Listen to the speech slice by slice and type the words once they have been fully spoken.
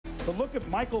But look at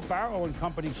Micheal, Barrow and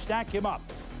company stack him up.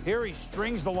 Here he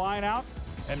strings the line out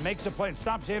and makes a play and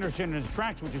stops Anderson in his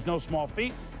tracks, which is no small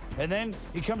feat. And then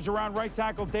he comes around right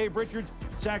tackle Dave Richards,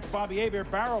 sacks Bobby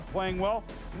Hebert. Barrow playing well.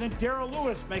 And then Darryll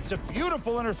Lewis makes a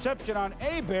beautiful interception on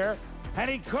Hebert, and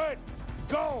he could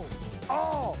go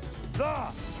all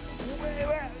the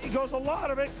way. He goes a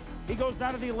lot of it. He goes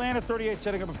down to the Atlanta 38,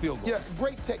 setting up a field goal. Yeah,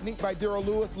 great technique by Darryll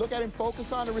Lewis. Look at him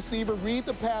focus on the receiver, read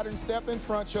the pattern, step in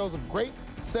front, shows a great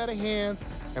set of hands,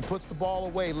 and puts the ball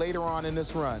away later on in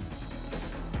this run.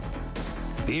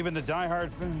 Even the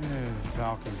diehard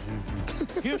Falcons.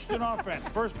 Houston offense,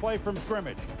 first play from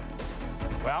scrimmage.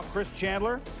 Well, Chris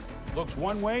Chandler looks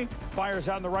one way, fires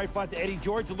out in the right flat to Eddie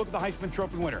George, and look at the Heisman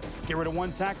Trophy winner. Get rid of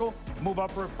one tackle, move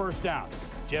up for a first down.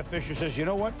 Jeff Fisher says, you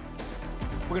know what?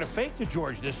 We're going to fake to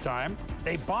George this time.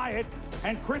 They buy it,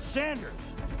 and Chris Sanders,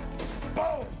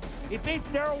 boom! He beats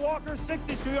Darryl Walker,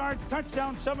 62 yards,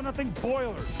 touchdown, 7-0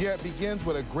 Boilers. Yeah, it begins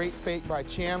with a great fake by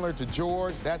Chandler to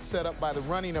George. That's set up by the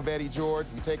running of Eddie George.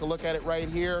 We take a look at it right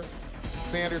here.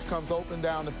 Sanders comes open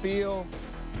down the field.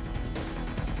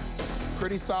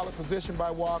 Pretty solid position by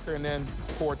Walker, and then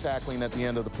poor tackling at the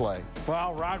end of the play.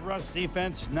 Well, Rod Russ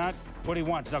defense, not what he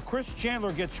wants. Now, Chris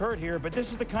Chandler gets hurt here, but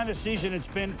this is the kind of season it's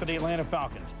been for the Atlanta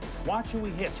Falcons. Watch who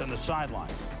he hits on the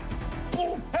sideline.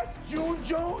 Boom! That's June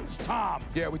Jones, Tom!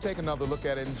 Yeah, we take another look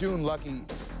at it, and June lucky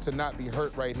to not be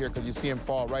hurt right here because you see him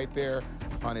fall right there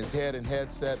on his head and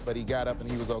headset, but he got up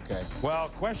and he was okay. Well,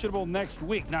 questionable next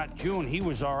week. Not June, he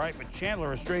was all right, but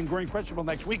Chandler, a strained groin, questionable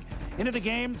next week. Into the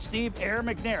game, Steve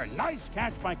McNair. Nice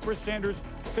catch by Chris Sanders,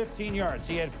 15 yards.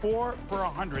 He had 4 for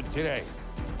 100 today.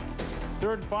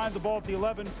 3rd and 5, the ball at the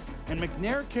 11, and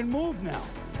McNair can move now.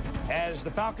 As the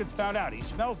Falcons found out, he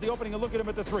smells the opening and look at him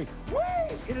at the 3.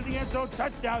 Whee! Into the end zone,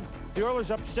 touchdown. The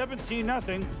Oilers up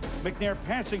 17-0. McNair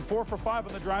passing 4 for 5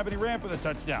 on the drive, and he ran for the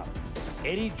touchdown.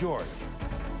 Eddie George.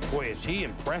 Boy, is he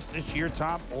impressed this year,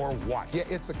 Tom, or what? Yeah,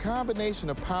 it's a combination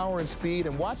of power and speed,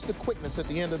 and watch the quickness at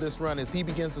the end of this run as he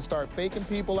begins to start faking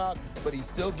people out, but he's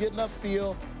still getting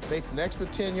upfield, makes an extra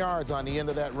 10 yards on the end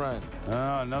of that run.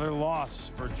 Another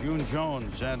loss for June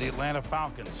Jones and the Atlanta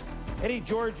Falcons. Eddie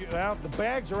George, well, the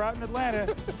bags are out in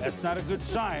Atlanta. That's not a good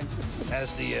sign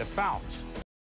as the Falcons